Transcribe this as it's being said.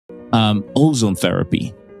ozone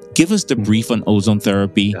therapy. Give us the brief on ozone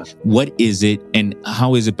therapy. Yeah. What is it, and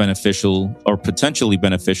how is it beneficial or potentially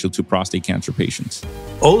beneficial to prostate cancer patients?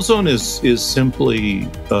 Ozone is simply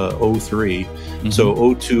O3. So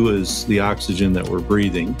O2 is the oxygen that we're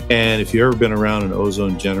breathing. And if you've ever been around an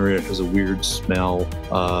ozone generator, it has a weird smell.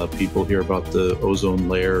 People hear about the ozone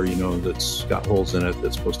layer, that's got holes in it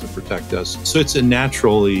that's supposed to protect us. So it's a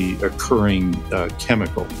naturally occurring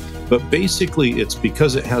chemical. But basically, it's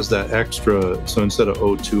because it has that extra, so instead of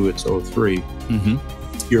O2, it's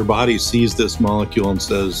O3. Your body sees this molecule and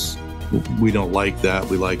says, we don't like that,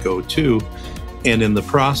 we like O2. And in the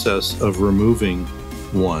process of removing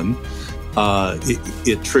one,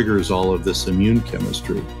 it triggers all of this immune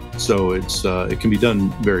chemistry. So it can be done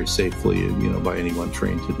very safely, by anyone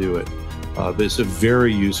trained to do it. But it's a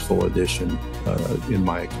very useful addition in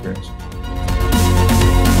my experience.